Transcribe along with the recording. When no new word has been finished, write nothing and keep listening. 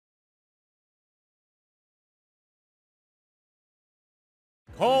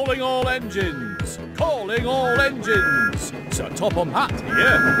Calling all engines! Calling all engines! Sir Topham Hatt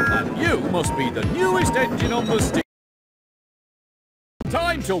here, and you must be the newest engine on the steam.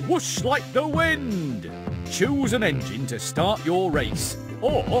 Time to whoosh like the wind! Choose an engine to start your race,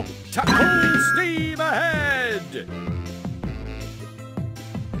 or tackle steam ahead!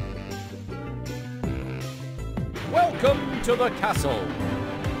 Welcome to the castle!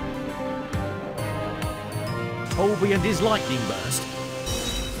 Toby and his lightning burst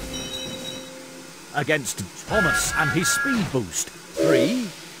against Thomas and his speed boost. 3,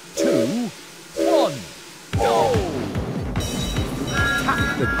 2, 1, go!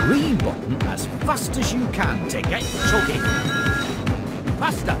 Tap the green button as fast as you can to get chugging.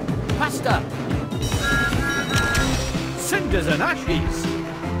 Faster, faster! Cinders and ashes!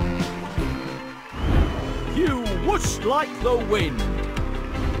 You whooshed like the wind!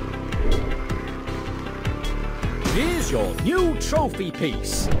 Here's your new trophy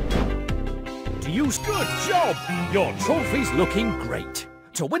piece. Good job! Your trophy's looking great.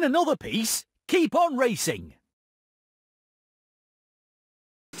 To win another piece, keep on racing.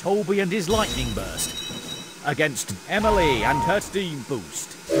 Toby and his lightning burst against Emily and her steam boost.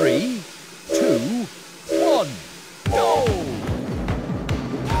 3, 2, 1, go!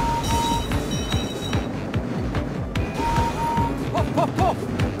 Pop, pop, pop!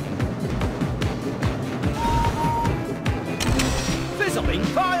 Fizzling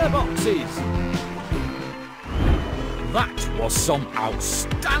fireboxes! That was some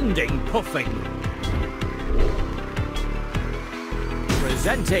outstanding puffing!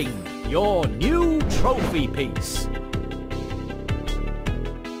 Presenting your new trophy piece.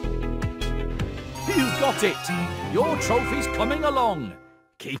 You got it! Your trophy's coming along.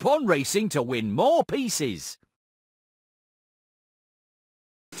 Keep on racing to win more pieces.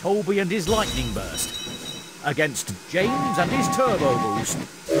 Toby and his lightning burst against James and his turbo boost.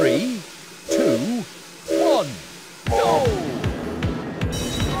 3, 2, 1. Go!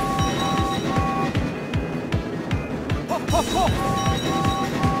 Hop, hop, hop!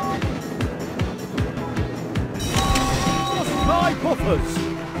 Just my puffers!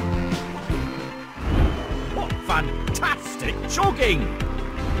 What fantastic chugging!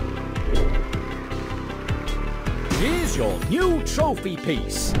 Here's your new trophy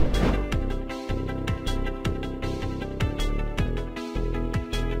piece.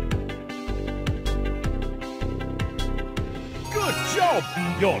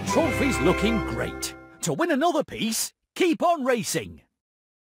 Your trophy's looking great. To win another piece, keep on racing.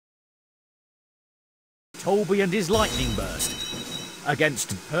 Toby and his lightning burst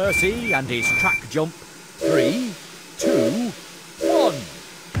against Percy and his track jump. 3, 2, 1,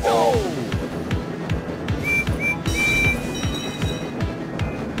 go!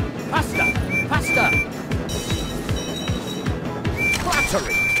 Faster, faster!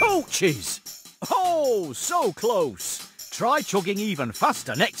 Clattering coaches! Oh, so close! Try chugging even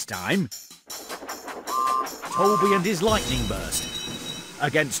faster next time. Toby and his lightning burst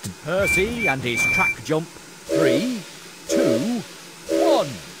against Percy and his track jump. 3, 2, 1,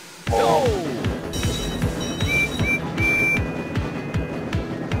 go!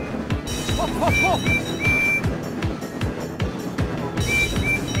 Hop, hop, hop!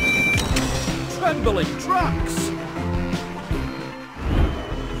 Trembling tracks!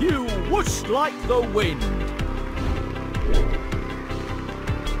 You whooshed like the wind!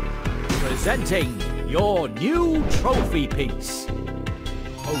 Presenting your new trophy piece.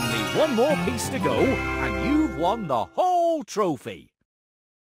 Only one more piece to go and you've won the whole trophy.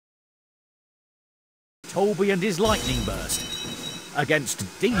 Toby and his lightning burst against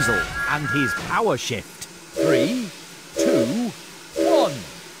Diesel and his power shift. 3, 2, 1,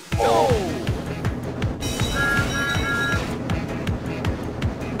 go!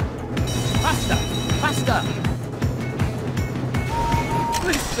 Faster, faster!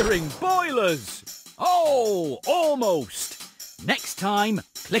 Blistering boilers! Oh, almost! Next time,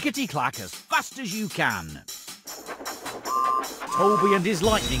 clickety-clack as fast as you can. Toby and his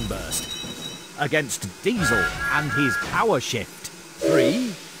lightning burst against Diesel and his power shift.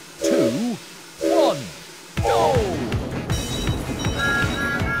 3, 2, 1, go!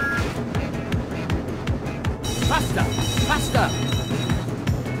 Faster, faster!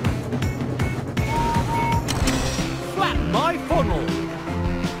 Flatten my funnel!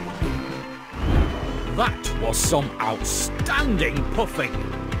 That was some outstanding puffing!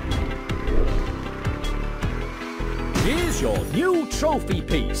 Here's your new trophy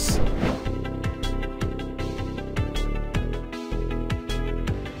piece.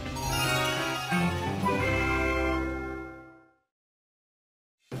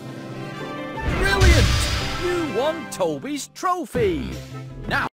 Brilliant! You won Toby's trophy! Now